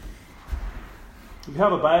If you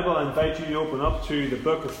have a Bible, I invite you to open up to the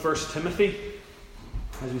book of 1 Timothy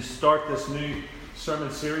as we start this new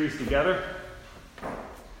sermon series together.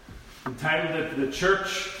 Entitled it, The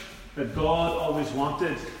Church That God Always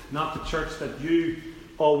Wanted, Not the Church That You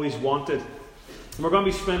Always Wanted. And we're going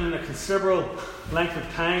to be spending a considerable length of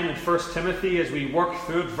time in 1 Timothy as we work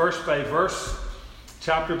through it verse by verse,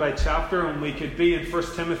 chapter by chapter, and we could be in 1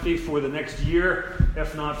 Timothy for the next year,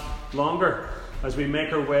 if not longer, as we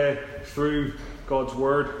make our way through God's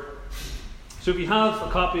Word. So if you have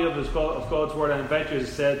a copy of God's Word, I invite you, as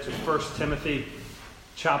I said, to 1 Timothy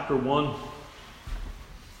chapter 1. And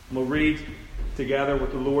we'll read together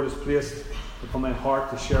what the Lord has placed upon my heart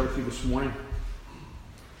to share with you this morning.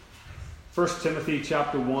 1 Timothy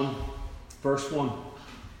chapter 1, verse 1.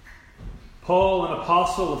 Paul, an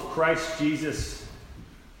apostle of Christ Jesus,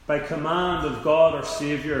 by command of God our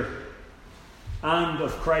Saviour, and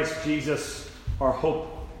of Christ Jesus our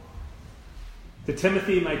hope. To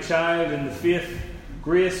Timothy, my child, in the faith,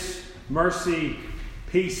 grace, mercy,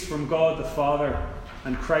 peace from God the Father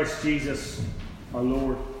and Christ Jesus our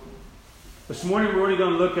Lord. This morning we're only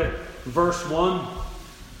going to look at verse 1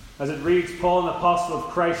 as it reads, Paul, an apostle of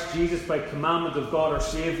Christ Jesus, by commandment of God our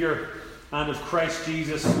Saviour and of Christ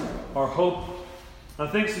Jesus our hope. I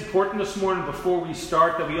think it's important this morning, before we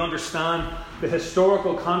start, that we understand the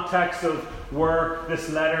historical context of where this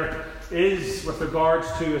letter is with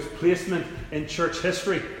regards to its placement in church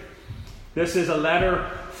history. This is a letter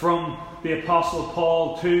from the Apostle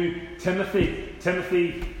Paul to Timothy,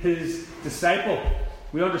 his disciple.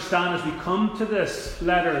 We understand as we come to this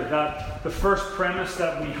letter that the first premise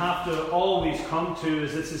that we have to always come to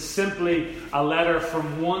is this is simply a letter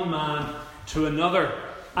from one man to another.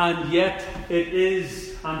 And yet it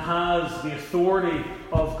is and has the authority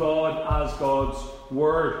of God as God's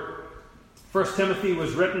Word. 1 Timothy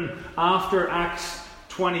was written after Acts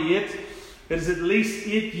 28. It is at least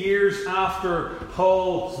 8 years after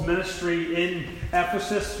Paul's ministry in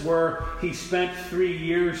Ephesus, where he spent 3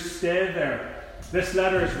 years stayed there. This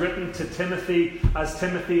letter is written to Timothy as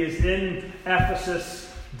Timothy is in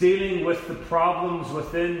Ephesus, dealing with the problems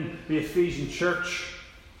within the Ephesian church.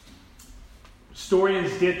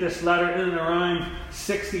 Historians date this letter in and around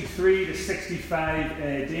 63 to 65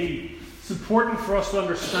 AD. It's important for us to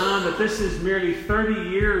understand that this is merely 30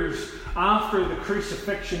 years after the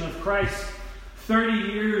crucifixion of Christ.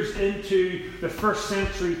 30 years into the first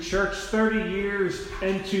century church, 30 years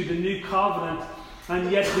into the new covenant,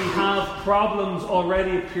 and yet we have problems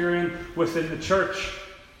already appearing within the church.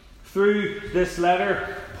 Through this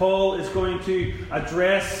letter, Paul is going to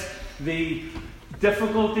address the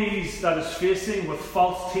difficulties that is facing with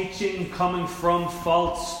false teaching coming from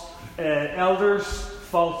false elders,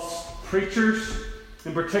 false preachers.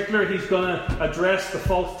 In particular, he's going to address the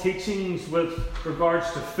false teachings with regards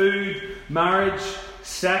to food, marriage,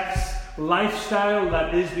 sex, lifestyle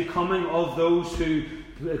that is becoming of those who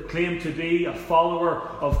claim to be a follower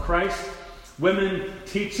of Christ, women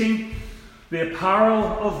teaching, the apparel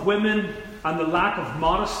of women, and the lack of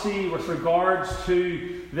modesty with regards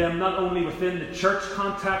to them not only within the church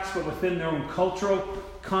context but within their own cultural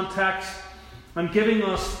context, and giving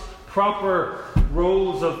us proper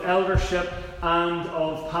roles of eldership and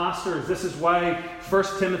of pastors. This is why 1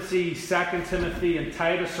 Timothy, 2 Timothy and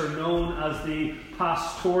Titus are known as the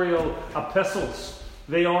pastoral epistles.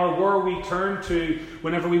 They are where we turn to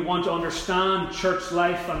whenever we want to understand church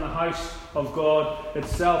life and the house of God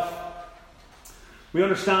itself. We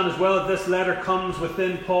understand as well that this letter comes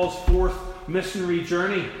within Paul's fourth missionary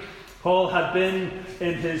journey. Paul had been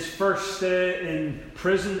in his first stay in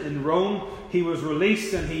prison in Rome. He was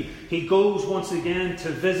released and he goes once again to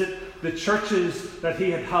visit the churches that he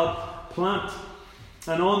had helped plant.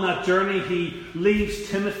 And on that journey he leaves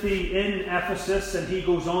Timothy in Ephesus and he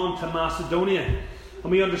goes on to Macedonia.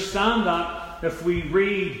 And we understand that if we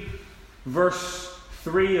read verse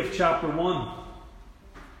 3 of chapter 1.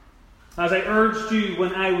 As I urged you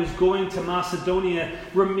when I was going to Macedonia,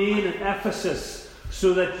 remain in Ephesus,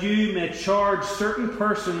 so that you may charge certain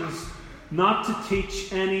persons not to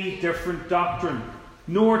teach any different doctrine,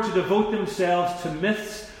 nor to devote themselves to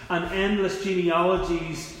myths and endless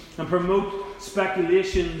genealogies, and promote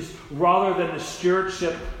speculations rather than the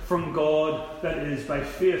stewardship from God that is by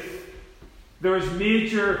faith. There is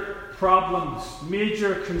major problems,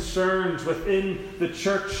 major concerns within the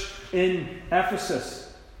church in Ephesus.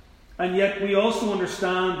 And yet we also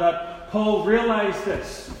understand that Paul realized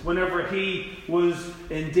this whenever he was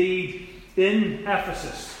indeed in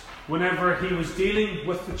Ephesus, whenever he was dealing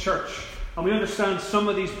with the church. And we understand some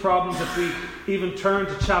of these problems if we even turn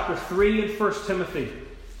to chapter 3 in 1 Timothy,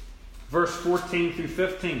 verse 14 through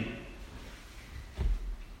 15.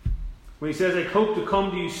 when he says, I hope to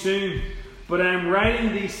come to you soon, but I am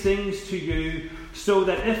writing these things to you so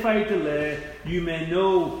that if I delay, you may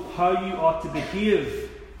know how you ought to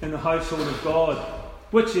behave in the household of God,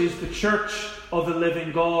 which is the church of the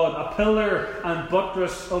living God, a pillar and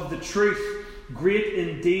buttress of the truth. Great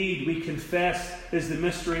indeed, we confess, is the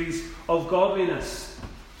mysteries of godliness.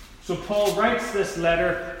 So Paul writes this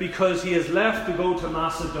letter because he has left to go to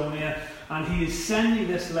Macedonia, and he is sending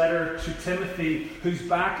this letter to Timothy, who's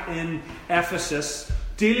back in Ephesus,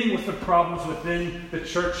 dealing with the problems within the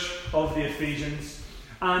church of the Ephesians.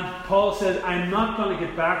 And Paul says, I'm not going to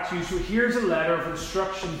get back to you, so here's a letter of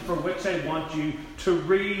instruction for which I want you to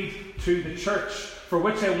read to the church, for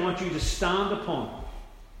which I want you to stand upon.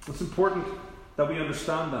 It's important that we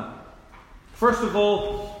understand that. First of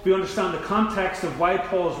all, we understand the context of why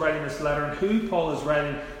Paul is writing this letter and who Paul is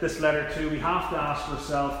writing this letter to. We have to ask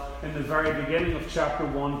ourselves in the very beginning of chapter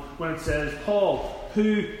 1 when it says, Paul,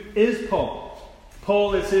 who is Paul?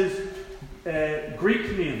 Paul is his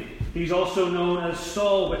Greek name. He's also known as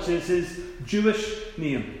Saul, which is his Jewish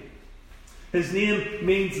name. His name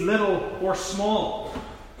means little or small.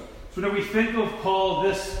 So when we think of Paul,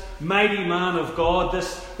 this mighty man of God,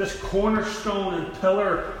 this cornerstone and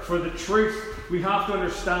pillar for the truth, we have to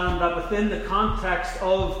understand that within the context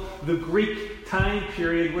of the Greek time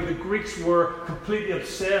period, where the Greeks were completely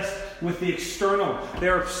obsessed with the external,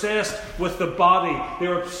 they're obsessed with the body,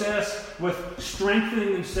 they're obsessed with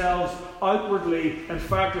strengthening themselves outwardly. In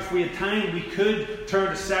fact, if we had time, we could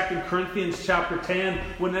turn to 2 Corinthians chapter 10,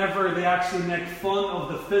 whenever they actually make fun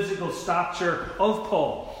of the physical stature of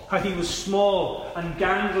Paul, how he was small and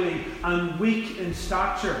gangly and weak in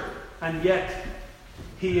stature, and yet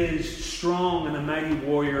he is strong and a mighty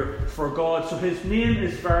warrior for God. So his name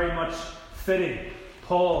is very much fitting.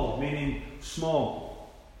 Paul, meaning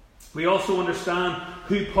small. We also understand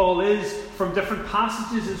who Paul is from different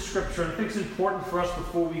passages in Scripture. And I think it's important for us,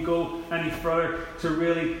 before we go any further, to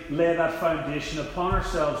really lay that foundation upon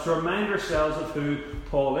ourselves, to remind ourselves of who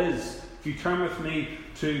Paul is. If you turn with me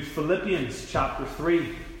to Philippians chapter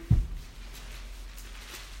 3.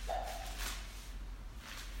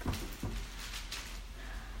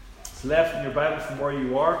 It's left in your Bible from where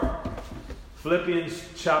you are. Philippians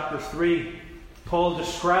chapter 3. Paul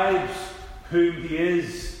describes who he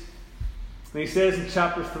is. And he says in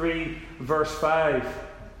chapter 3, verse 5,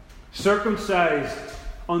 circumcised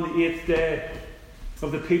on the 8th day,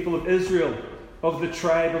 of the people of Israel, of the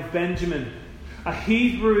tribe of Benjamin, a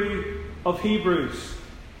Hebrew of Hebrews,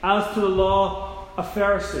 as to the law, a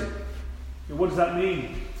Pharisee. And what does that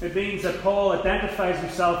mean? It means that Paul identifies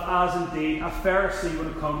himself as indeed a Pharisee when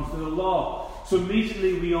it comes to the law. So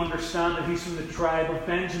immediately we understand that he's from the tribe of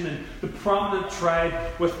Benjamin, the prominent tribe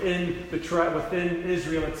within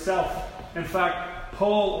Israel itself. In fact,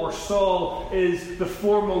 Paul or Saul is the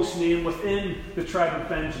foremost name within the tribe of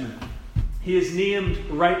Benjamin. He is named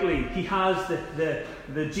rightly. He has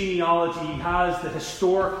the genealogy, he has the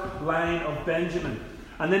historic line of Benjamin.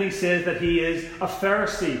 And then he says that he is a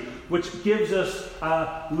Pharisee, which gives us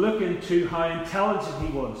a look into how intelligent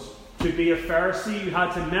he was. To be a Pharisee, you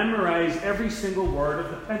had to memorize every single word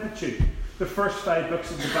of the Pentateuch, the first 5 books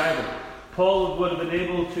of the Bible. Paul would have been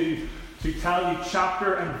able to tell you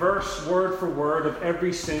chapter and verse, word for word, of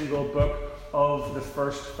every single book of the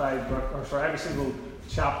first 5 books, every single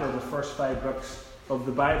chapter of the first 5 books of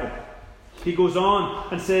the Bible. He goes on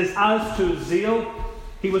and says, as to zeal,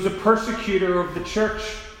 he was a persecutor of the church.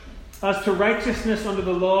 As to righteousness under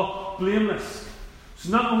the law, blameless. So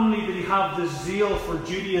not only did he have the zeal for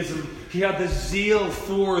Judaism, he had the zeal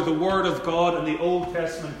for the Word of God and the Old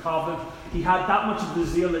Testament covenant. He had that much of the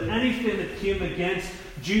zeal that anything that came against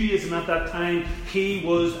Judaism at that time, he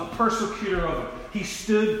was a persecutor of it. He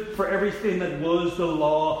stood for everything that was the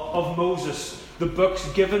law of Moses, the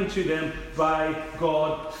books given to them by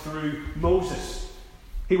God through Moses.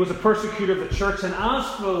 He was a persecutor of the church, and as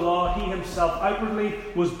for the law, he himself outwardly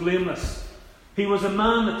was blameless. He was a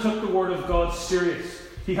man that took the word of God serious.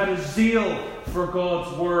 He had a zeal for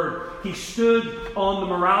God's word. He stood on the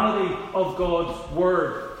morality of God's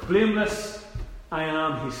word. Blameless, I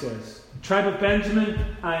am, he says. Tribe of Benjamin,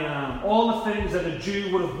 I am. All the things that a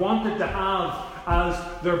Jew would have wanted to have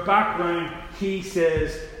as their background, he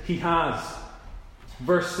says he has.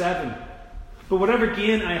 Verse 7. But whatever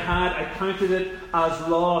gain I had, I counted it as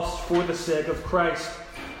loss for the sake of Christ.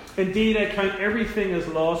 Indeed, I count everything as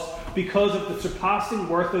loss because of the surpassing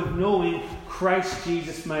worth of knowing Christ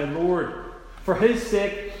Jesus my Lord. For his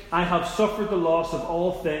sake I have suffered the loss of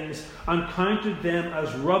all things, and counted them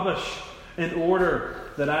as rubbish, in order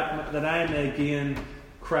that I may gain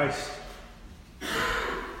Christ.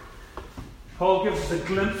 Paul gives us a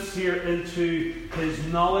glimpse here into his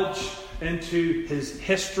knowledge, into his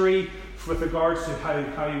history with regards to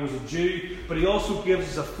how he was a Jew, but he also gives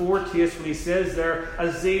us a foretaste when he says there,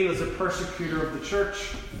 a zeal as a persecutor of the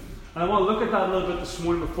church. And I want to look at that a little bit this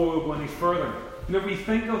morning before we go any further. Whenever we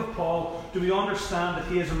think of Paul, do we understand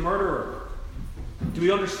that he is a murderer? Do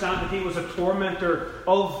we understand that he was a tormentor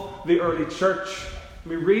of the early church?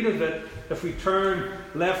 We read of it if we turn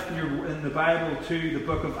left in the Bible to the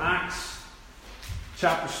book of Acts,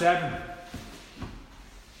 chapter 7.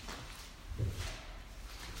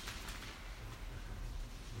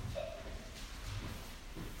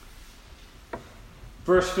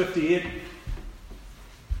 Verse 58.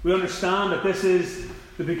 We understand that this is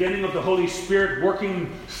the beginning of the Holy Spirit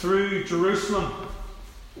working through Jerusalem.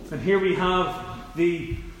 And here we have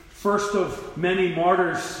the first of many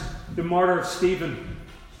martyrs, the martyr of Stephen.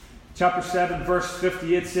 Chapter 7, verse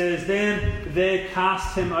 58 says, "Then they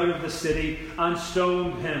cast him out of the city and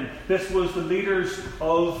stoned him." This was the leaders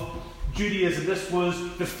of Judaism. This was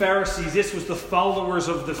the Pharisees. This was the followers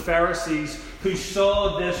of the Pharisees who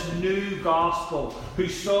saw this new gospel, who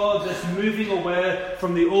saw this moving away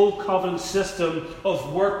from the old covenant system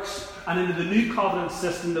of works and into the new covenant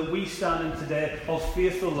system that we stand in today of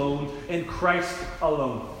faith alone, in Christ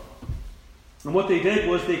alone. And what they did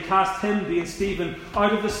was they cast him, being Stephen,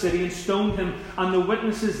 out of the city and stoned him, and the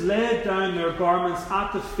witnesses laid down their garments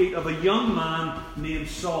at the feet of a young man named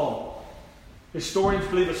Saul. Historians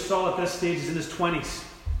believe that Saul at this stage is in his 20s.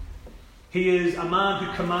 He is a man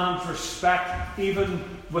who commands respect even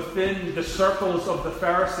within the circles of the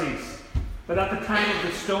Pharisees. But at the time of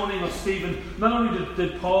the stoning of Stephen, not only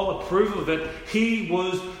did Paul approve of it, he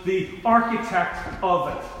was the architect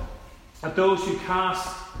of it. And those who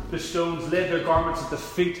cast the stones laid their garments at the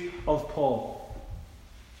feet of Paul.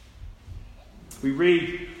 We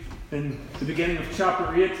read in the beginning of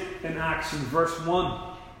chapter 8 in Acts in verse 1.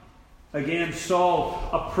 Again, Saul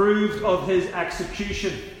approved of his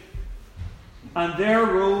execution. And there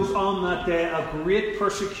arose on that day a great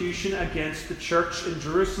persecution against the church in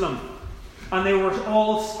Jerusalem. And they were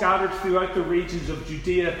all scattered throughout the regions of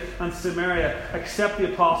Judea and Samaria, except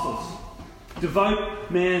the apostles.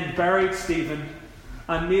 Devout men buried Stephen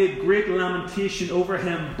and made great lamentation over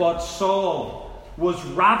him. But Saul was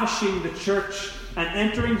ravishing the church, and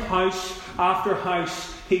entering house after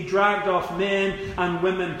house, he dragged off men and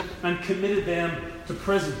women and committed them to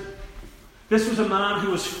prison. This was a man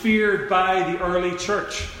who was feared by the early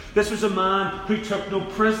church. This was a man who took no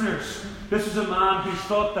prisoners. This was a man who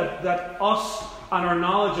thought that us and our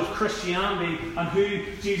knowledge of Christianity and who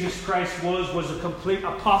Jesus Christ was a complete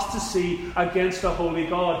apostasy against the holy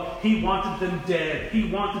God. He wanted them dead.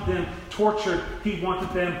 He wanted them tortured. He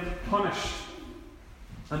wanted them punished.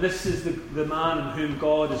 And this is the man in whom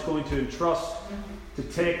God is going to entrust to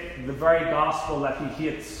take the very gospel that he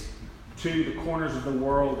hates to the corners of the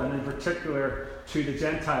world, and in particular to the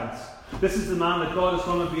Gentiles. This is the man that God is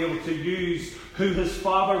going to be able to use, who his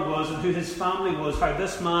father was and who his family was, how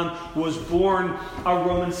this man was born a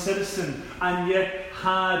Roman citizen and yet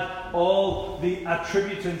had all the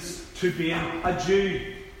attributes to being a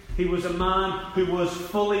Jew. He was a man who was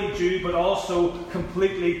fully Jew, but also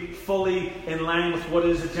completely, fully in line with what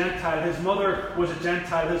is a Gentile. His mother was a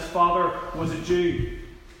Gentile. His father was a Jew.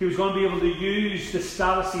 He was going to be able to use the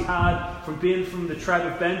status he had from being from the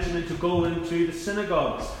tribe of Benjamin to go into the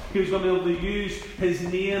synagogues. He was going to be able to use his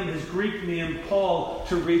name, his Greek name, Paul,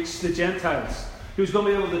 to reach the Gentiles. He was going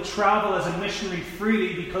to be able to travel as a missionary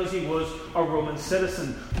freely because he was a Roman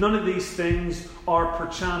citizen. None of these things are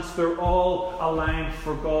perchance. They're all aligned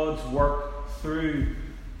for God's work through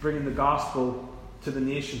bringing the gospel to the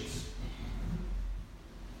nations.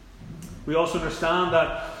 We also understand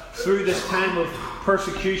that through this time of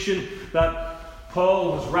persecution that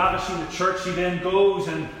Paul was ravishing the church, he then goes,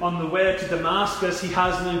 and on the way to Damascus he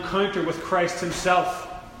has an encounter with Christ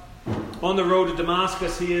himself. On the road to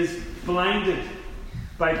Damascus he is blinded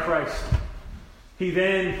by Christ. He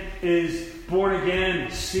then is born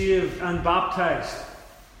again, saved and baptized,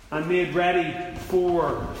 and made ready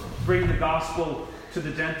for bringing the gospel to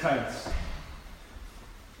the Gentiles.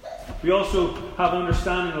 We also have an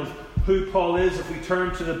understanding of who Paul is if we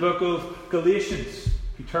turn to the book of Galatians.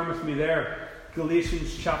 If you turn with me there,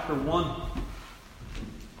 Galatians chapter 1.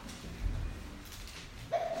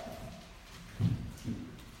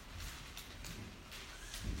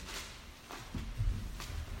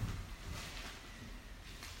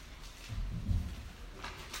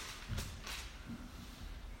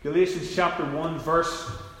 Galatians chapter 1,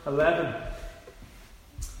 verse 11.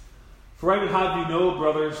 For I would have you know,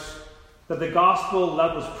 brothers, that the gospel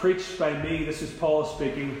that was preached by me, this is Paul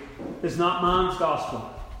speaking, is not man's gospel.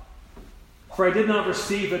 For I did not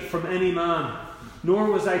receive it from any man,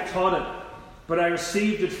 nor was I taught it, but I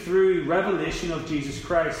received it through revelation of Jesus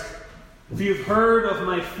Christ. For you have heard of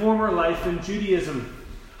my former life in Judaism,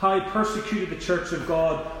 how I persecuted the church of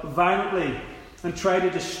God violently and tried to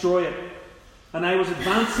destroy it. And I was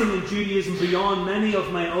advancing in Judaism beyond many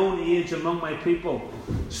of my own age among my people.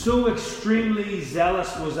 So extremely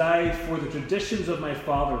zealous was I for the traditions of my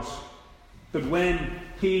fathers, that when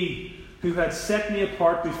he who had set me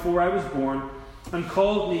apart before I was born and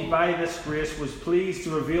called me by this grace was pleased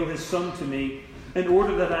to reveal his Son to me, in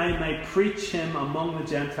order that I might preach him among the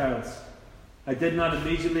Gentiles. I did not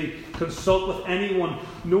immediately consult with anyone,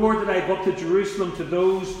 nor did I go up to Jerusalem to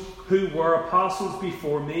those who were apostles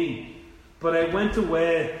before me. But I went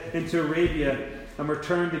away into Arabia and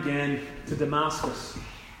returned again to Damascus.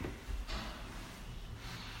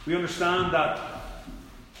 We understand that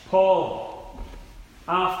Paul,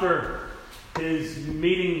 after his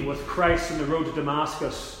meeting with Christ on the road to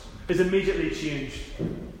Damascus, is immediately changed.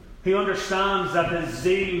 He understands that his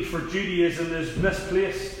zeal for Judaism is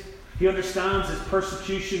misplaced. He understands his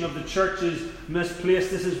persecution of the church is misplaced.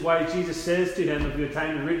 This is why Jesus says to him, if we have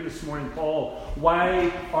time to read it this morning, Paul,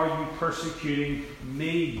 why are you persecuting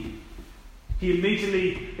me? He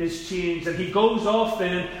immediately is changed, and he goes off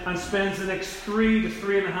then and spends the next 3 to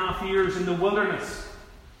 3.5 years in the wilderness,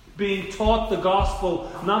 being taught the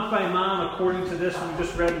gospel, not by man according to this we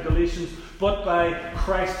just read in Galatians, but by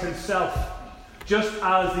Christ himself. Just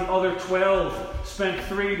as the other 12 spent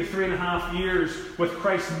 3 to 3.5 years with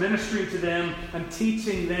Christ ministering to them and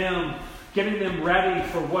teaching them, getting them ready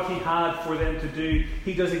for what he had for them to do,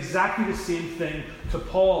 he does exactly the same thing to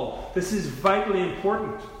Paul. This is vitally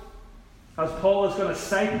important, as Paul is going to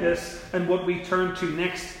cite this in what we turn to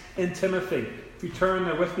next in Timothy. If you turn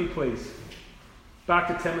there with me, please. Back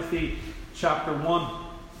to Timothy chapter 1.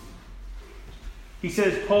 He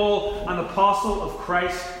says, Paul, an apostle of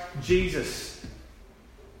Christ Jesus.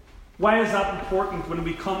 Why is that important when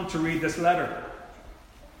we come to read this letter?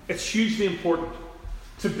 It's hugely important.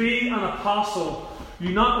 To be an apostle,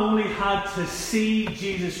 you not only had to see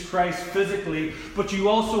Jesus Christ physically, but you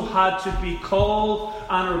also had to be called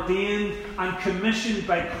and ordained and commissioned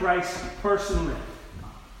by Christ personally.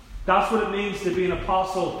 That's what it means to be an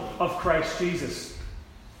apostle of Christ Jesus.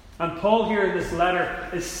 And Paul here in this letter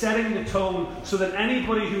is setting the tone so that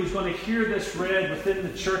anybody who is going to hear this read within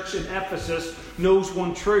the church in Ephesus knows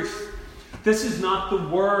one truth. This is not the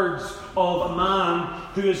words of a man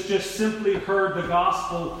who has just simply heard the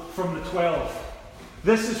gospel from the 12.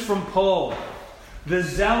 This is from Paul, the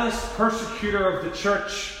zealous persecutor of the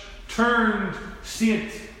church, turned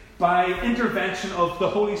saint by intervention of the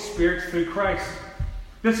Holy Spirit through Christ.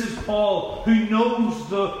 This is Paul, who knows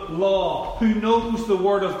the law, who knows the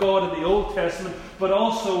Word of God in the Old Testament, but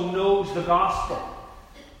also knows the gospel.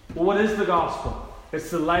 Well, what is the gospel? It's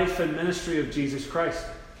the life and ministry of Jesus Christ.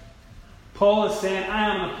 Paul is saying,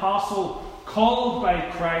 I am an apostle called by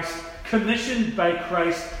Christ, commissioned by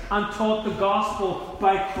Christ, and taught the gospel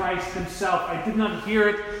by Christ himself. I did not hear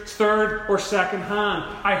it third or second hand.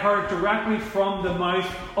 I heard directly from the mouth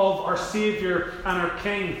of our Saviour and our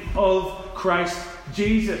King, of Christ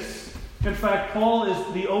Jesus. In fact, Paul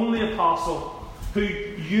is the only apostle who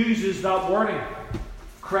uses that wording,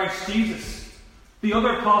 Christ Jesus. The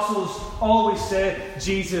other apostles always say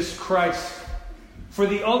Jesus Christ. For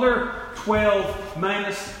the other 12,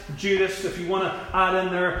 minus Judas, if you want to add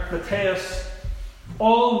in there Matthias,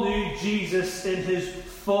 all knew Jesus in his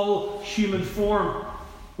full human form,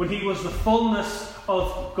 when he was the fullness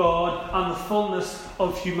of God and the fullness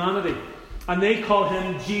of humanity. And they call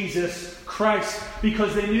him Jesus Christ,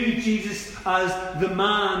 because they knew Jesus as the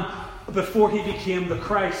man before he became the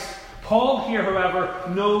Christ. Paul here,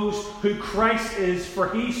 however, knows who Christ is, for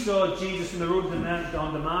he saw Jesus on the road to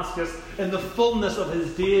Damascus in the fullness of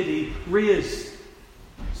his deity raised.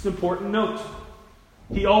 It's an important note.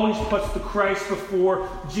 He always puts the Christ before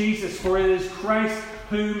Jesus, for it is Christ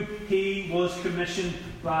whom he was commissioned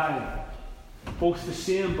by. Both the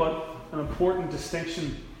same, but an important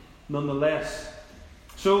distinction nonetheless.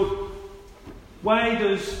 So, why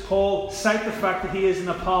does Paul cite the fact that he is an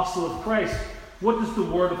apostle of Christ? What does the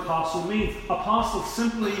word apostle mean? Apostle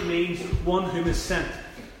simply means one who is sent,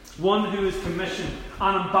 one who is commissioned,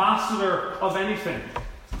 an ambassador of anything.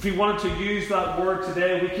 If we wanted to use that word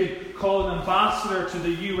today, we could call an ambassador to the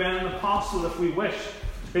UN an apostle if we wish.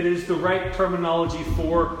 It is the right terminology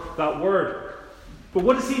for that word. But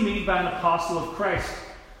what does he mean by an apostle of Christ?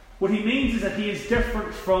 What he means is that he is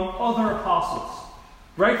different from other apostles.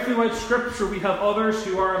 Right throughout Scripture, we have others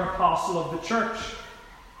who are an apostle of the church.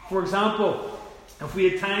 For example, If we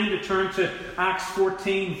had time to turn to Acts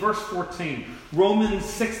 14, verse 14, Romans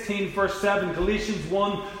 16, verse 7, Galatians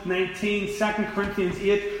 1, 19, 2 Corinthians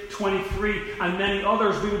 8, 23, and many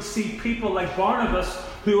others, we would see people like Barnabas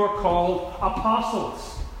who are called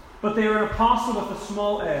apostles. But they are an apostle with a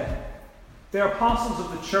small a. They are apostles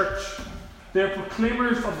of the church. They are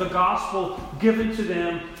proclaimers of the gospel given to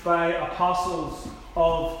them by apostles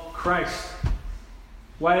of Christ.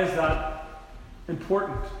 Why is that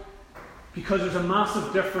important? Because there's a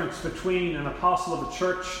massive difference between an apostle of a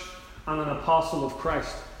church and an apostle of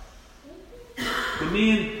Christ. The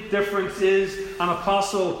main difference is an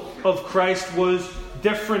apostle of Christ was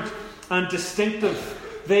different and distinctive.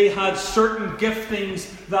 They had certain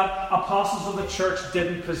giftings that apostles of the church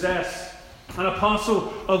didn't possess. An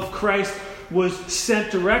apostle of Christ was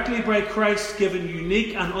sent directly by Christ, given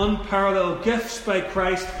unique and unparalleled gifts by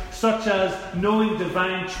Christ, such as knowing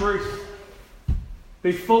divine truth.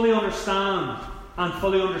 They fully understand and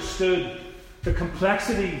fully understood the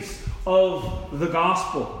complexities of the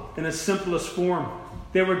gospel in its simplest form.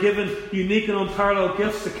 They were given unique and unparalleled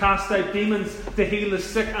gifts to cast out demons, to heal the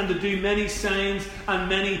sick, and to do many signs and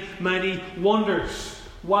many mighty wonders.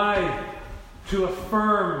 Why? To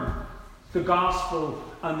affirm the gospel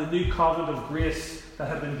and the new covenant of grace that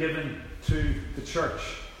had been given to the church.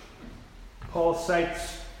 Paul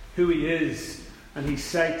cites who he is, and he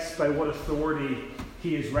cites by what authority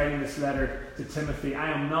he is writing this letter to Timothy.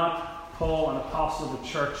 I am not Paul, an apostle of the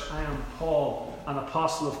church. I am Paul, an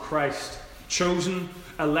apostle of Christ, chosen,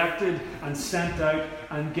 elected, and sent out,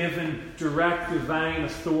 and given direct divine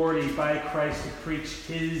authority by Christ to preach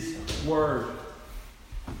his word.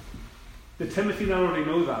 Did Timothy not already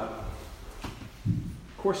know that?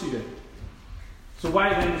 Of course he did. So why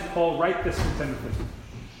then does Paul write this to Timothy?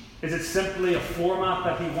 Is it simply a format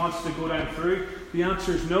that he wants to go down through? The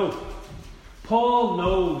answer is no. Paul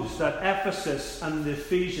knows that Ephesus and the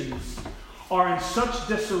Ephesians are in such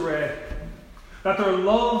disarray that their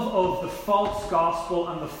love of the false gospel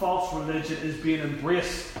and the false religion is being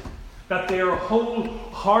embraced, that they are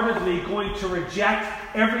wholeheartedly going to reject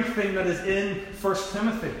everything that is in 1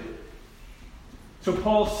 Timothy. So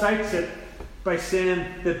Paul cites it by saying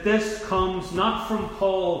that this comes not from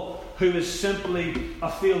Paul, who is simply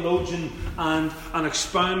a theologian and an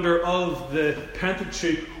expounder of the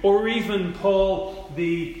Pentateuch, or even Paul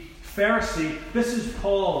the Pharisee. This is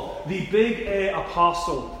Paul, the big A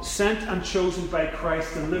apostle, sent and chosen by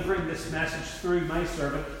Christ, delivering this message through my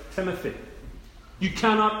servant Timothy. You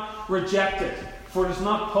cannot reject it, for it is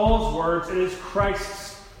not Paul's words, it is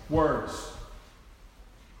Christ's words.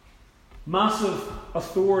 Massive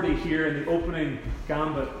authority here in the opening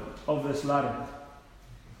gambit of this letter.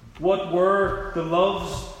 What were the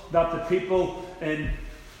loves that the people in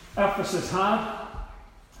Ephesus had?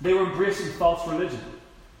 They were embracing false religion.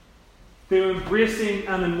 They were embracing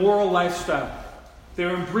an immoral lifestyle. They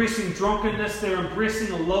were embracing drunkenness. They were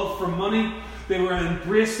embracing a love for money. They were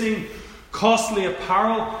embracing costly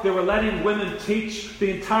apparel. They were letting women teach.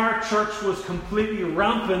 The entire church was completely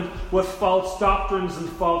rampant with false doctrines and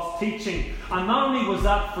false teaching. And not only was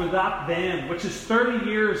that for that then, which is 30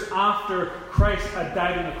 years after Christ had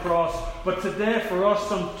died on the cross, but today for us,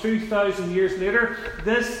 some 2,000 years later,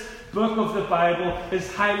 this book of the Bible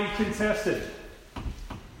is highly contested.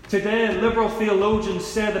 Today, liberal theologians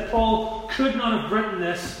say that Paul could not have written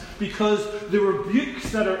this because the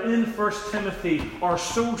rebukes that are in 1 Timothy are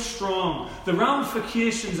so strong. The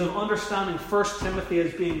ramifications of understanding 1 Timothy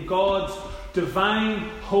as being God's divine,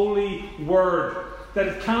 holy word, that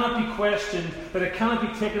it cannot be questioned, that it cannot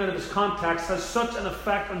be taken out of its context, has such an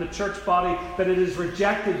effect on the church body that it is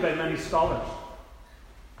rejected by many scholars.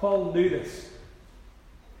 Paul knew this.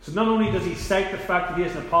 So not only does he cite the fact that he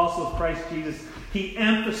is an apostle of Christ Jesus, he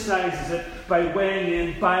emphasizes it by weighing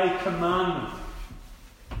in by commandment.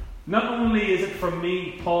 Not only is it from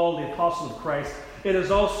me, Paul, the apostle of Christ, it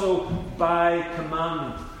is also by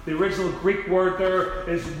commandment. The original Greek word there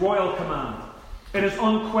is royal command. It is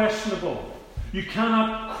unquestionable. You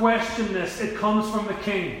cannot question this. It comes from the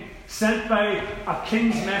king, sent by a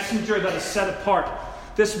king's messenger that is set apart.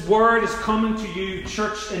 This word is coming to you,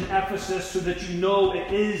 church in Ephesus, so that you know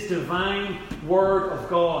it is divine word of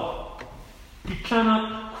God. You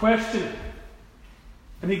cannot question it.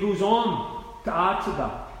 And he goes on to add to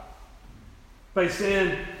that by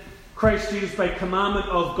saying, Christ Jesus by commandment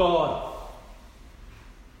of God.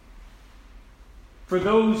 For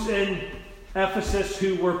those in Ephesus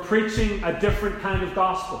who were preaching a different kind of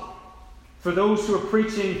gospel, for those who were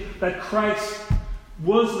preaching that Christ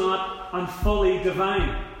was not and fully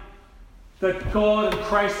divine, that God and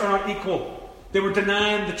Christ are not equal, They were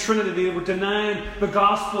denying the Trinity. They were denying the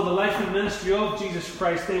gospel, the life and ministry of Jesus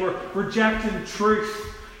Christ. They were rejecting truth.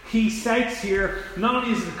 He cites here, not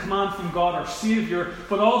only is it a command from God our Saviour,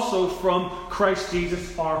 but also from Christ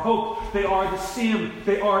Jesus our hope. They are the same.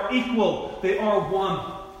 They are equal. They are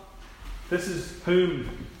one. This is whom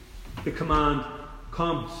the command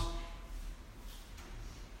comes.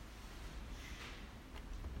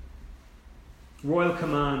 Royal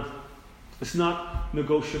command. It's not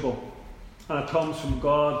negotiable. And it comes from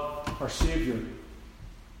God our Saviour.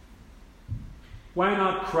 Why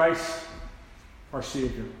not Christ our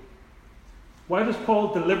Saviour? Why does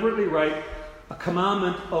Paul deliberately write a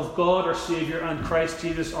commandment of God our Saviour and Christ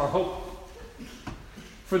Jesus our hope?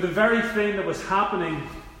 For the very thing that was happening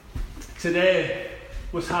today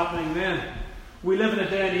was happening then. We live in a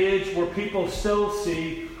day and age where people still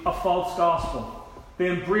see a false gospel. They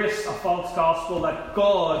embrace a false gospel that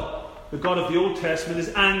God, the God of the Old Testament,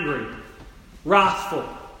 is angry, wrathful,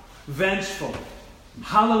 vengeful.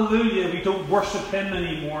 Hallelujah, we don't worship Him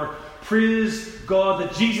anymore. Praise God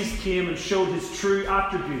that Jesus came and showed His true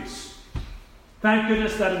attributes. Thank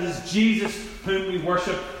goodness that it is Jesus whom we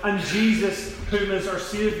worship and Jesus whom is our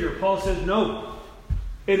Saviour. Paul says, no.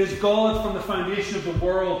 It is God from the foundation of the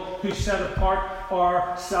world who set apart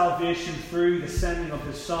our salvation through the sending of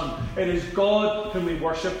His Son. It is God whom we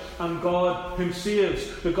worship and God whom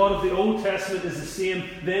saves. The God of the Old Testament is the same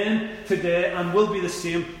then, today, and will be the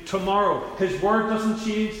same tomorrow. His word doesn't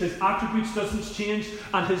change, His attributes doesn't change,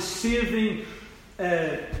 and His saving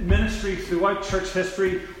ministry throughout church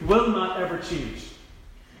history will not ever change.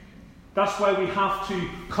 That's why we have to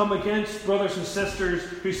come against brothers and sisters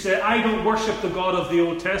who say, I don't worship the God of the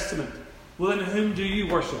Old Testament. Well, then whom do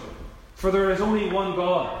you worship? For there is only one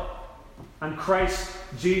God, and Christ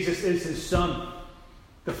Jesus is His Son.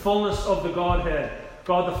 The fullness of the Godhead,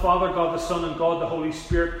 God the Father, God the Son, and God the Holy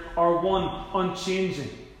Spirit are one, unchanging.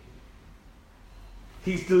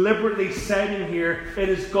 He's deliberately citing here, it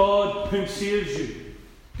is God who saves you.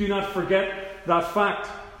 Do not forget that fact.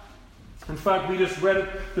 In fact, we just read it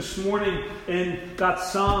this morning in that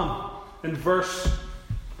psalm in verse...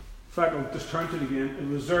 In fact, I'll just turn to it again. It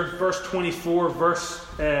was verse 24,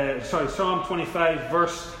 Psalm 25,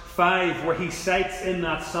 verse 5, where he cites in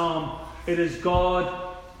that psalm, it is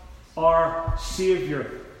God our Saviour.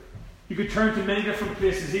 You could turn to many different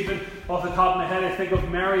places. Even off the top of my head, I think of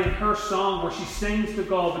Mary and her song where she sings to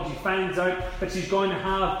God, but she finds out that she's going to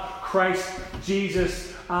have Christ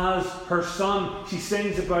Jesus as her Son. She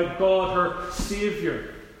sings about God, her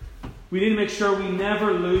Saviour. We need to make sure we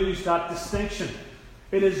never lose that distinction.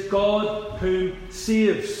 It is God who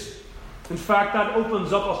saves. In fact, that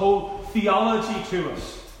opens up a whole theology to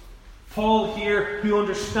us. Paul here, who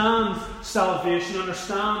understands salvation,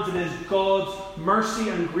 understands it is God's mercy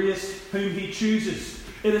and grace whom He chooses.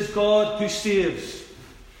 It is God who saves.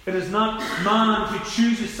 It is not man who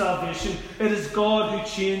chooses salvation. It is God who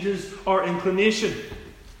changes our inclination.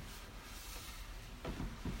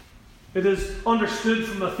 It is understood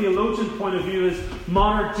from a theologian point of view as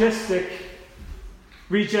monergistic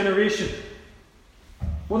regeneration.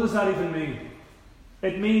 What does that even mean?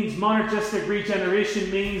 It means monergistic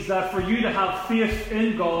regeneration means that for you to have faith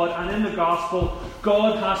in God and in the gospel,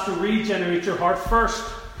 God has to regenerate your heart first.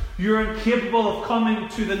 You're incapable of coming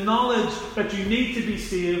to the knowledge that you need to be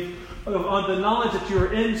saved, of the knowledge that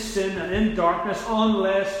you're in sin and in darkness,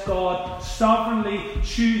 unless God sovereignly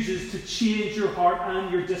chooses to change your heart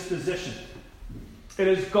and your disposition. It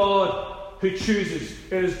is God who chooses.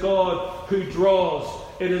 It is God who draws.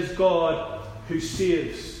 It is God who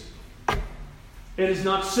saves. It is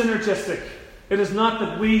not synergistic. It is not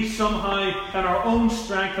that we somehow, in our own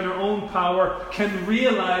strength and our own power, can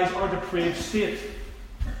realize our depraved state.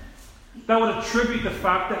 That would attribute the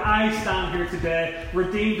fact that I stand here today,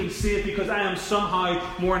 redeemed and saved, because I am somehow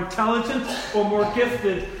more intelligent or more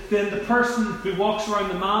gifted than the person who walks around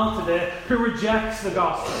the mall today who rejects the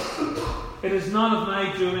gospel. It is not of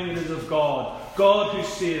my doing, it is of God. God who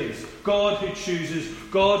saves, God who chooses,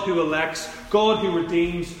 God who elects, God who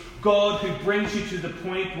redeems, God who brings you to the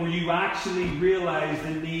point where you actually realize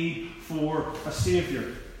the need for a Saviour.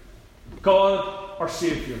 God, our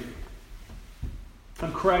Saviour.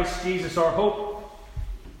 And Christ Jesus, our hope.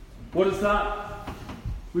 What is that?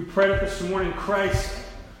 We prayed it this morning. Christ,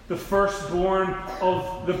 the firstborn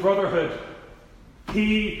of the brotherhood.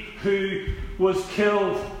 He who was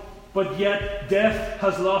killed, but yet death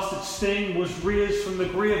has lost its sting, was raised from the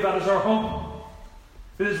grave. That is our hope.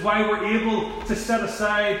 It is why we're able to set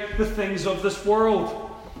aside the things of this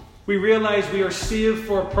world. We realize we are saved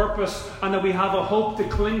for a purpose and that we have a hope to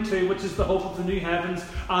cling to, which is the hope of the new heavens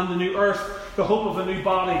and the new earth, the hope of a new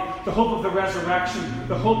body, the hope of the resurrection,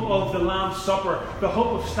 the hope of the Lamb's Supper, the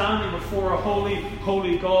hope of standing before a holy,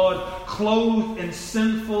 holy God, clothed in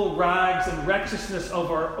sinful rags and righteousness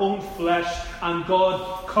of our own flesh, and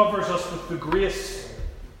God covers us with the grace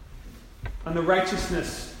and the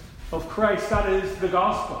righteousness of Christ. That is the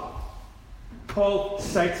gospel. Paul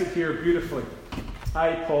cites it here beautifully.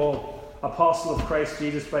 I, Paul, apostle of Christ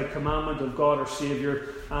Jesus, by commandment of God our Saviour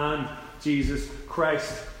and Jesus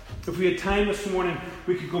Christ. If we had time this morning,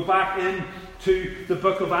 we could go back into the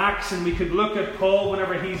book of Acts and we could look at Paul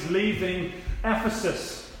whenever he's leaving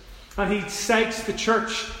Ephesus. And he cites the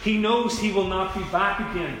church. He knows he will not be back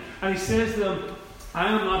again. And he says to them, I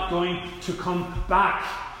am not going to come back.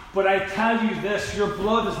 But I tell you this, your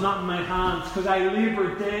blood is not in my hands, because I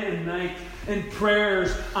labour day and night in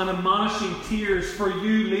prayers and admonishing tears for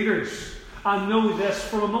you leaders. And know this,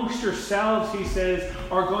 from amongst yourselves, he says,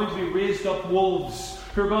 are going to be raised up wolves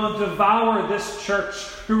who are going to devour this church,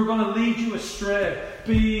 who are going to lead you astray.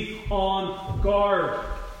 Be on guard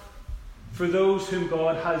for those whom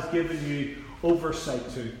God has given you oversight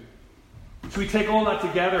to. So we take all that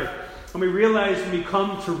together and we realize when we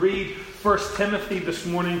come to read 1 Timothy this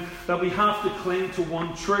morning that we have to cling to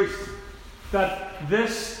one truth. That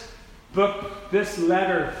this book, this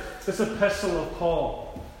letter, this epistle of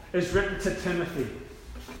Paul is written to Timothy,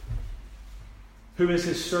 who is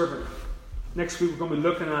his servant. Next week we're going to be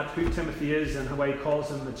looking at who Timothy is and how he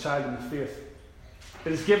calls him the child in the faith.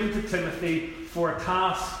 It is given to Timothy for a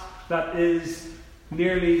task that is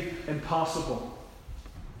nearly impossible.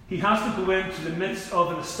 He has to go into the midst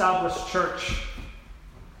of an established church.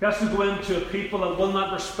 He has to go into a people that will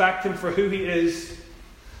not respect him for who he is.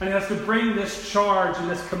 And he has to bring this charge and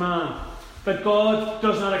this command that God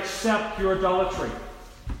does not accept your idolatry.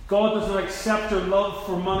 God does not accept your love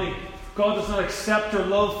for money. God does not accept your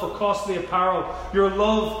love for costly apparel, your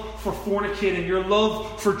love for fornicating, your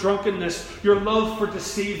love for drunkenness, your love for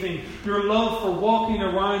deceiving, your love for walking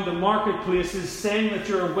around the marketplaces saying that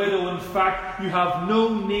you're a widow. In fact, you have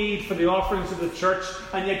no need for the offerings of the church,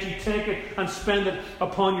 and yet you take it and spend it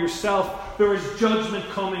upon yourself. There is judgment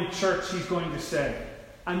coming, church, he's going to say.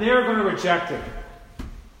 And they're going to reject it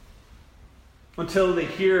until they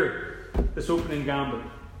hear this opening gambit.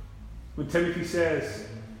 When Timothy says,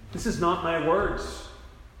 this is not my words.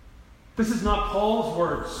 This is not Paul's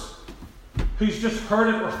words, who's just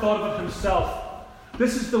heard it or thought of it himself.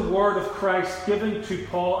 This is the word of Christ given to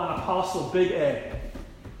Paul, an apostle, big A.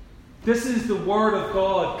 This is the word of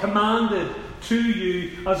God commanded to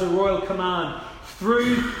you as a royal command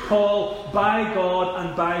through Paul, by God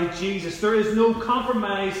and by Jesus. There is no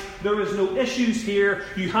compromise. There is no issues here.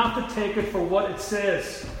 You have to take it for what it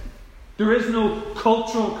says. There is no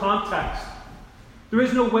cultural context. There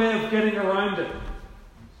is no way of getting around it.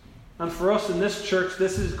 And for us in this church,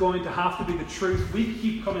 this is going to have to be the truth we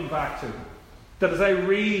keep coming back to. That as I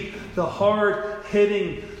read the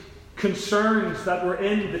hard-hitting concerns that were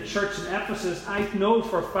in the church in Ephesus, I know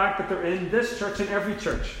for a fact that they're in this church and every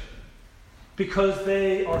church. Because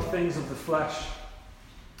they are things of the flesh.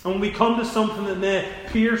 And when we come to something that may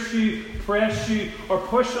pierce you, press you, or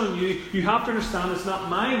push on you, you have to understand it's not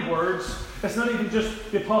my words. It's not even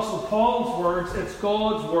just the Apostle Paul's words. It's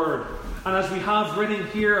God's word. And as we have written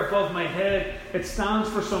here above my head, it stands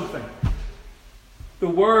for something. The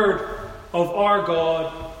word of our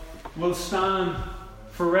God will stand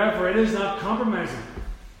forever. It is not compromising.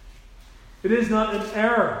 It is not an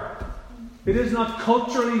error. It is not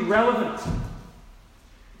culturally relevant.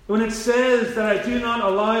 When it says that I do not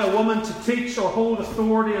allow a woman to teach or hold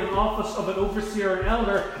authority in office of an overseer or an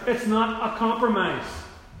elder, it's not a compromise.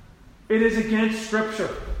 It is against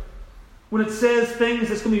Scripture. When it says things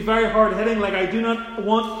that's going to be very hard-hitting, like I do not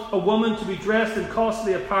want a woman to be dressed in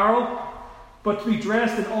costly apparel, but to be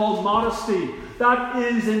dressed in all modesty, that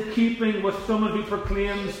is in keeping with someone who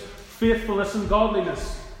proclaims faithfulness and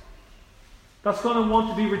godliness. That's going to want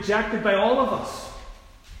to be rejected by all of us.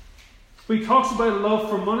 When he talks about love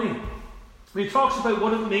for money, when he talks about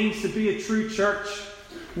what it means to be a true church,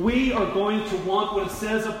 we are going to want what it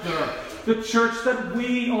says up there, the church that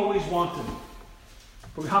we always wanted.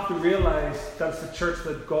 But we have to realize that's the church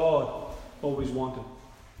that God always wanted.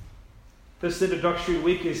 This introductory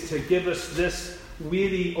week is to give us this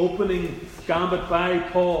weighty opening gambit by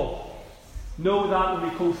Paul. Know that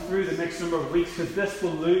when we go through the next number of weeks, because this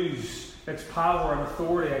will lose its power and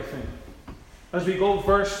authority, I think. As we go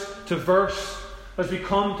verse to verse, as we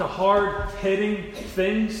come to hard-hitting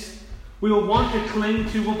things, we will want to cling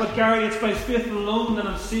to, well, but Gary, it's by faith alone that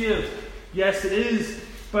I'm saved. Yes, it is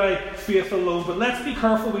by faith alone. But let's be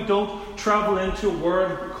careful we don't travel into a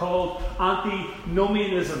word called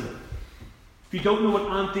antinomianism. If you don't know what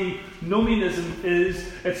antinomianism is,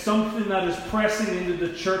 it's something that is pressing into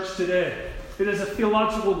the church today. It is a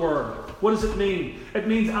theological word. What does it mean? It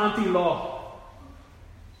means anti-law.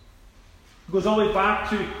 It goes all the way back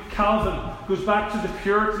to Calvin. It goes back to the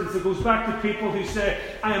Puritans. It goes back to people who say,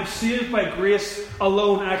 I am saved by grace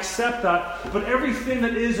alone. I accept that. But everything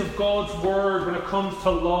that is of God's word when it comes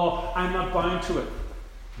to law, I'm not bound to it.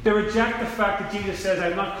 They reject the fact that Jesus says, I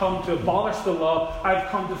have not come to abolish the law. I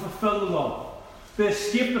have come to fulfill the law. They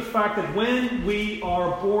escape the fact that when we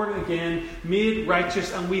are born again, made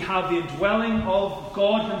righteous, and we have the indwelling of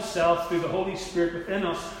God Himself through the Holy Spirit within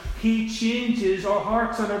us, He changes our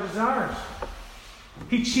hearts and our desires.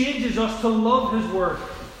 He changes us to love His Word.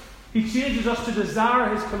 He changes us to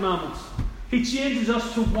desire His commandments. He changes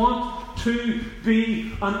us to want to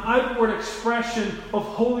be an outward expression of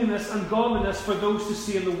holiness and godliness for those to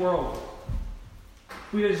see in the world.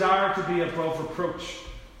 We desire to be above reproach.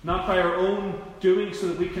 Not by our own doing so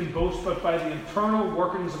that we can boast, but by the internal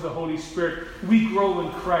workings of the Holy Spirit. We grow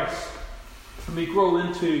in Christ. And we grow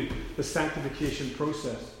into the sanctification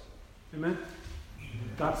process. Amen?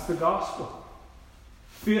 That's the gospel.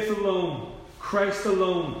 Faith alone, Christ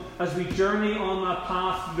alone. As we journey on that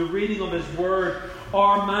path through the reading of His Word,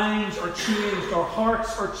 our minds are changed. Our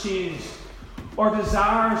hearts are changed. Our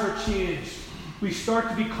desires are changed. We start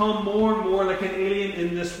to become more and more like an alien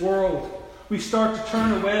in this world. We start to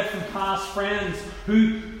turn away from past friends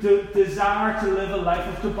who desire to live a life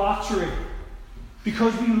of debauchery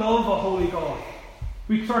because we love a holy God.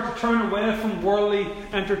 We start to turn away from worldly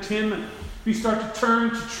entertainment. We start to turn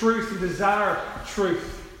to truth and desire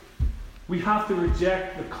truth. We have to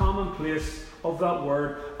reject the commonplace of that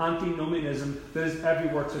word, antinomianism, that is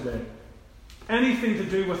everywhere today. Anything to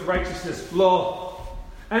do with righteousness, law.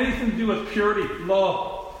 Anything to do with purity,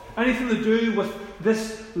 law. Anything to do with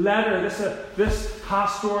this letter, this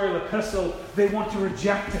pastoral epistle, they want to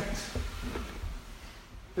reject it.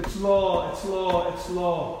 It's law, it's law, it's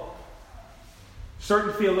law.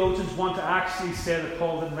 Certain theologians want to actually say that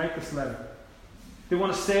Paul didn't write this letter. They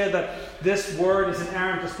want to say that this word is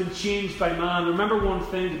inerrant, it's been changed by man. Remember one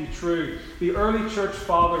thing to be true. The early church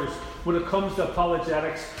fathers, when it comes to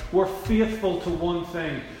apologetics, were faithful to one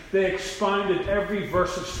thing. They expounded every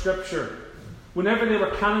verse of Scripture. Whenever they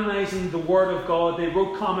were canonizing the Word of God, they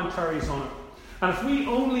wrote commentaries on it. And if we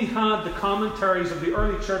only had the commentaries of the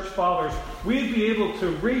early church fathers, we'd be able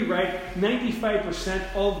to rewrite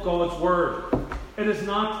 95% of God's Word. It is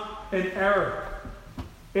not an error.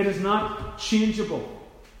 It is not changeable.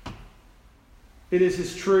 It is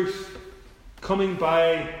His truth coming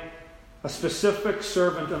by a specific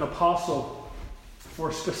servant, an apostle,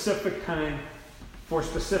 for a specific time, for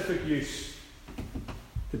specific use,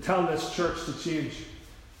 to tell this church to change.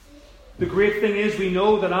 The great thing is, we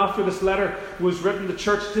know that after this letter was written, the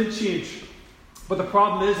church did change. But the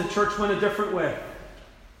problem is, the church went a different way.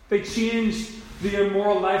 They changed the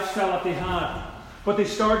immoral lifestyle that they had. But they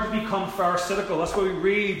started to become pharisaical. That's what we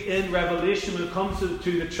read in Revelation when it comes to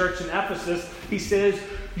the church in Ephesus. He says,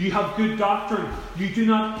 you have good doctrine. You do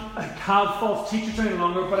not have false teachers any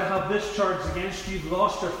longer, but I have this charge against you. You've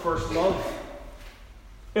lost your first love.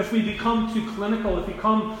 If we become too clinical, if we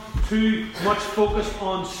become too much focused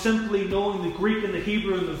on simply knowing the Greek and the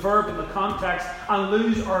Hebrew and the verb and the context and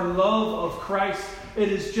lose our love of Christ, it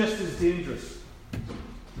is just as dangerous.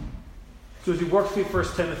 So as we work through 1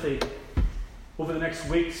 Timothy, over the next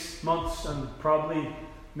weeks, months, and probably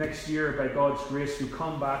next year, by God's grace, we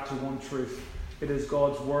come back to one truth. It is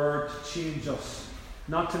God's Word to change us.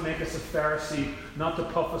 Not to make us a Pharisee, not to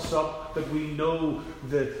puff us up that we know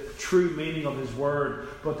the true meaning of His Word,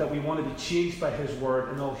 but that we want to be changed by His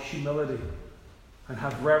Word in all humility and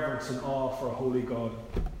have reverence and awe for a holy God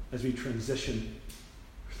as we transition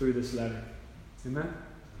through this letter. Amen?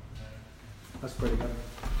 Let's pray together.